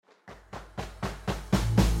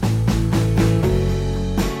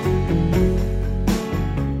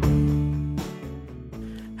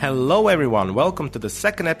Hello everyone, welcome to the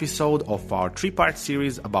second episode of our three-part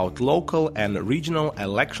series about local and regional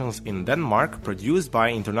elections in Denmark, produced by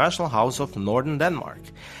International House of Northern Denmark.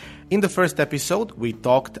 In the first episode, we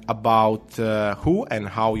talked about who and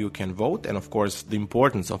how you can vote and of course the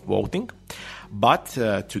importance of voting. But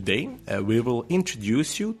today we will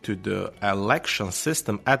introduce you to the election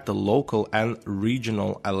system at the local and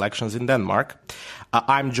regional elections in Denmark.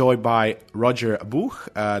 I'm joined by Roger Buch,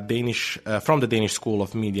 from the Danish School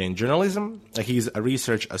of Media and Journalism. He's a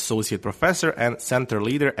research associate professor and center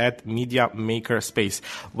leader at Media Maker Space.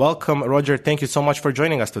 Welcome, Roger. Thank you so much for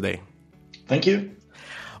joining us today. Thank you.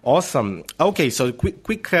 Awesome. Okay, so quick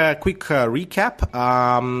recap.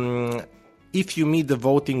 If you meet the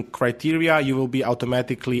voting criteria, you will be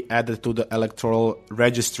automatically added to the electoral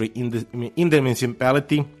registry in the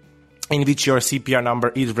municipality in which your CPR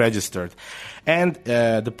number is registered. And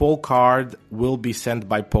the poll card will be sent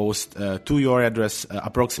by post to your address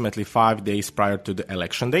approximately 5 days prior to the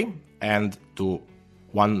election day. And to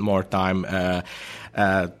one more time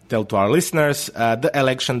tell to our listeners, the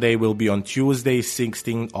election day will be on Tuesday,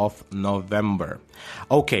 16th of November.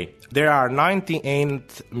 Okay, there are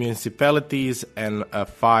 98 municipalities and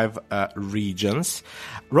 5 regions.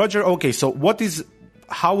 Roger, okay, so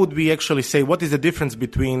how would we actually say, what is the difference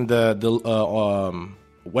between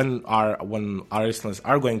when our listeners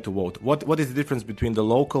are going to vote? What is the difference between the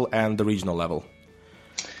local and the regional level?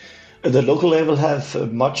 The local level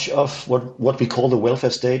have much of what we call the welfare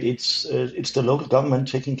state. It's the local government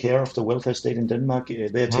taking care of the welfare state in Denmark.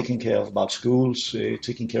 They're taking care of about schools,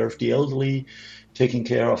 taking care of the elderly, taking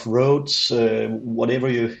care of roads, whatever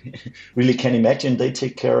you really can imagine. They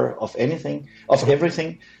take care of everything.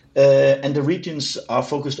 And the regions are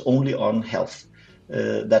focused only on health.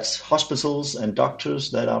 That's hospitals and doctors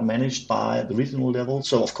that are managed by the regional level.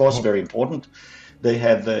 So, of course, very important. They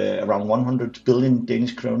have around 100 billion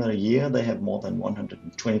Danish kroner a year. They have more than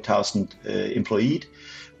 120,000 employed.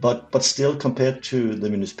 But still, compared to the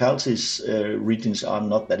municipalities, regions are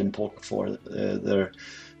not that important for the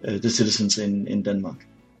citizens in Denmark.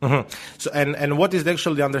 Mm-hmm. So, and what is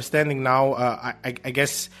actually the understanding now? I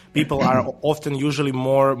guess people are often usually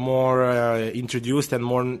more introduced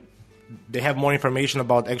and they have more information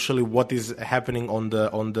about actually what is happening on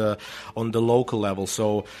the local level.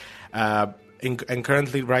 So. And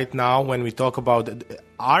currently, right now, when we talk about,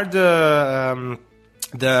 are the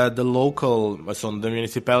local, so the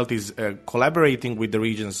municipalities collaborating with the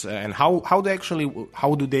regions, and how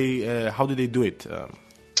do they do it?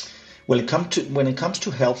 When it comes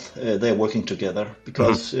to health, they're working together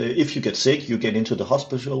because if you get sick, you get into the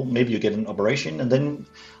hospital, maybe you get an operation, and then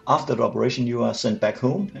after the operation, you are sent back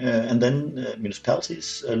home, and then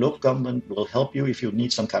municipalities, local government will help you if you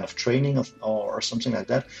need some kind of training or something like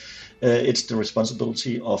that. It's the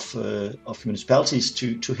responsibility of municipalities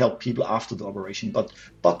to help people after the operation, but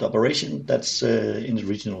the operation that's in the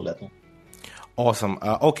regional level. Awesome.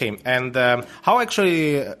 Okay, and how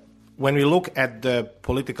actually, when we look at the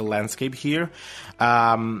political landscape here,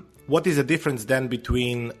 what is the difference then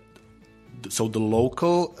between the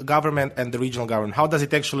local government and the regional government? How does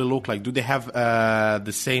it actually look like? Do they have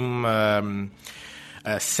the same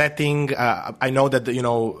setting? I know that,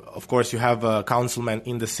 of course, you have a councilman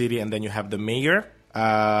in the city and then you have the mayor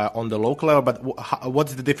on the local level, but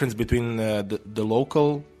what's the difference between the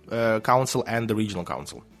local council and the regional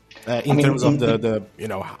council in terms of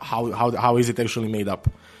how is it actually made up?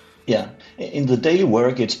 Yeah, in the daily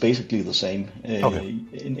work, it's basically the same. Okay.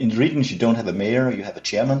 In the regions, you don't have a mayor, you have a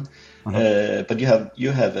chairman, but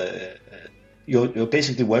you're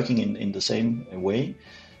basically working in the same way.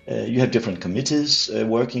 You have different committees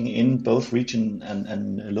working in both region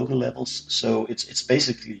and local levels, so it's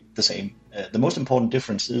basically the same. The most important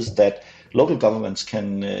difference is that local governments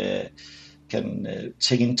can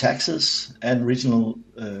take in taxes, and regional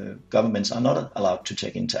governments are not allowed to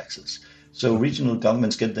take in taxes. So regional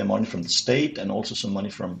governments get their money from the state and also some money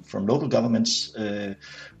from local governments,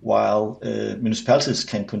 while municipalities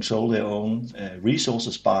can control their own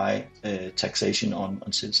resources by taxation on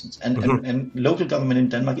citizens. And local government in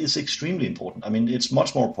Denmark is extremely important. I mean, it's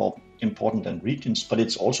much more important than regions, but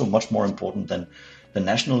it's also much more important than the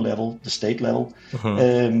national level, the state level.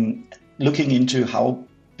 Looking into how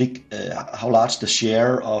large the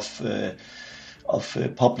share of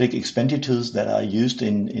public expenditures that are used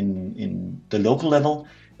in the local level.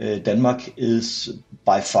 Denmark is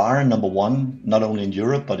by far number one, not only in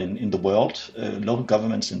Europe, but in the world. Local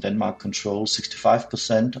governments in Denmark control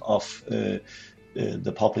 65% of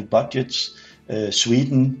the public budgets.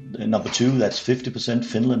 Sweden, number two, that's 50%.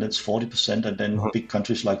 Finland, that's 40%. And then big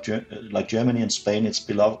countries like Germany and Spain, it's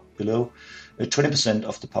below 20%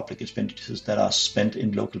 of the public expenditures that are spent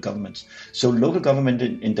in local governments. So local government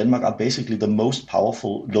in Denmark are basically the most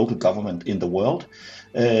powerful local government in the world,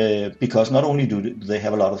 because not only do they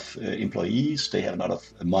have a lot of employees, they have a lot of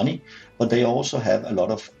money, but they also have a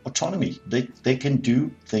lot of autonomy. They can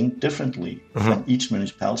do things differently from each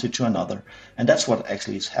municipality to another. And that's what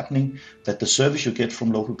actually is happening, that the service you get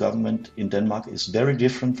from local government in Denmark is very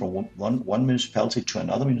different from one municipality to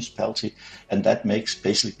another municipality. And that makes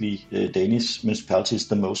basically Danish municipalities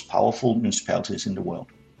the most powerful municipalities in the world.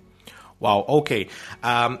 Wow, okay.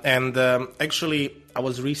 Actually, I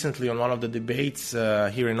was recently on one of the debates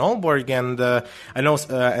here in Aalborg, and I know,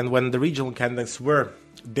 and when the regional candidates were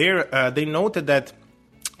there, they noted that,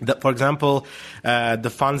 for example,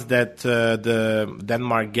 the funds that the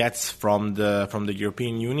Denmark gets from the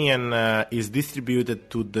European Union is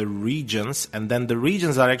distributed to the regions, and then the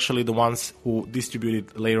regions are actually the ones who distribute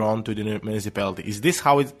it later on to the municipality. Is this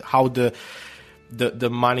how the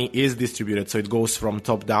money is distributed? So it goes from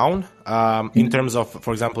top down in terms of,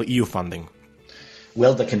 for example, EU funding?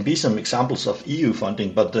 Well, there can be some examples of EU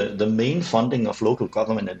funding, but the main funding of local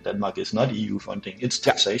government in Denmark is not EU funding. It's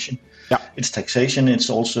taxation. Yeah. It's taxation. It's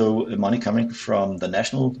also money coming from the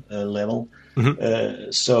national level.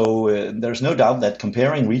 So there's no doubt that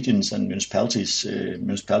comparing regions and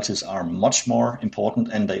municipalities are much more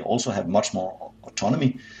important, and they also have much more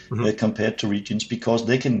autonomy compared to regions, because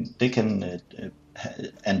they can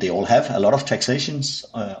and they all have a lot of taxations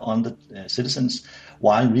on the citizens,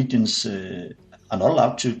 while regions are not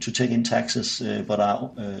allowed to take in taxes, but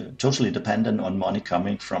are totally dependent on money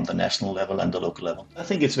coming from the national level and the local level. I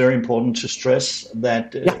think it's very important to stress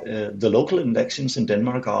that the local elections in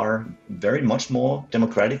Denmark are very much more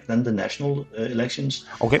democratic than the national elections.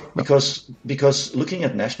 Okay. Because looking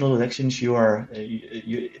at national elections, you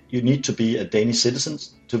need to be a Danish citizen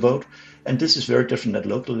to vote, and this is very different at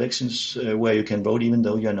local elections, where you can vote even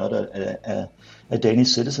though you're not a Danish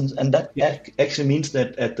citizen. And that actually means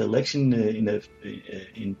that at the election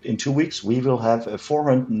in 2 weeks, we will have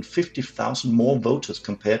 450,000 more voters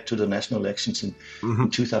compared to the national elections in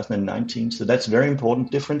 2019. So that's a very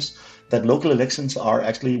important difference, that local elections are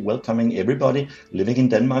actually welcoming everybody living in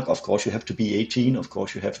Denmark. Of course, you have to be 18. Of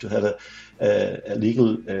course, you have to have a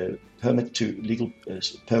legal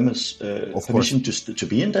permission to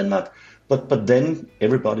be in Denmark. But then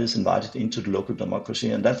everybody is invited into the local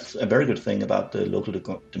democracy, and that's a very good thing about the local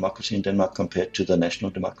democracy in Denmark compared to the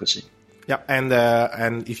national democracy. Yeah,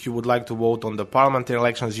 and if you would like to vote on the parliamentary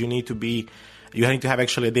elections, you need to have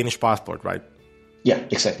actually a Danish passport, right? Yeah,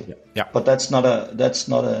 exactly. Yeah. But that's not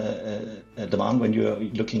a demand when you're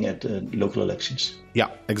looking at local elections. Yeah,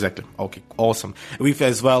 exactly. Okay, awesome. We've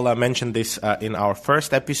as well mentioned this in our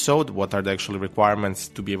first episode. What are the actual requirements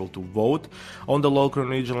to be able to vote on the local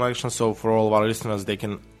and regional elections? So for all of our listeners, they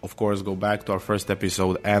can, of course, go back to our first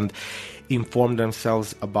episode and inform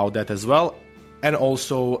themselves about that as well. And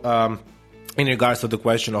also, in regards to the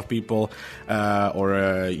question of people or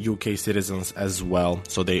UK citizens as well,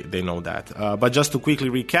 so they know that. But just to quickly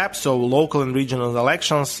recap, so local and regional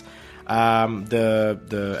elections,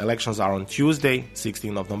 the elections are on Tuesday,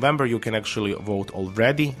 16th of November. You can actually vote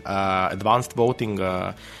already. Advanced voting,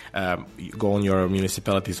 go on your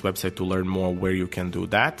municipality's website to learn more where you can do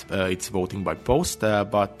that. It's voting by post.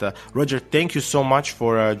 But Roger, thank you so much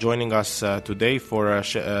for joining us today,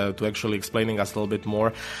 to actually explaining us a little bit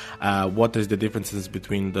more what is the differences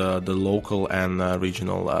between the local and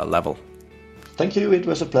regional level. Thank you. It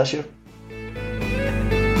was a pleasure.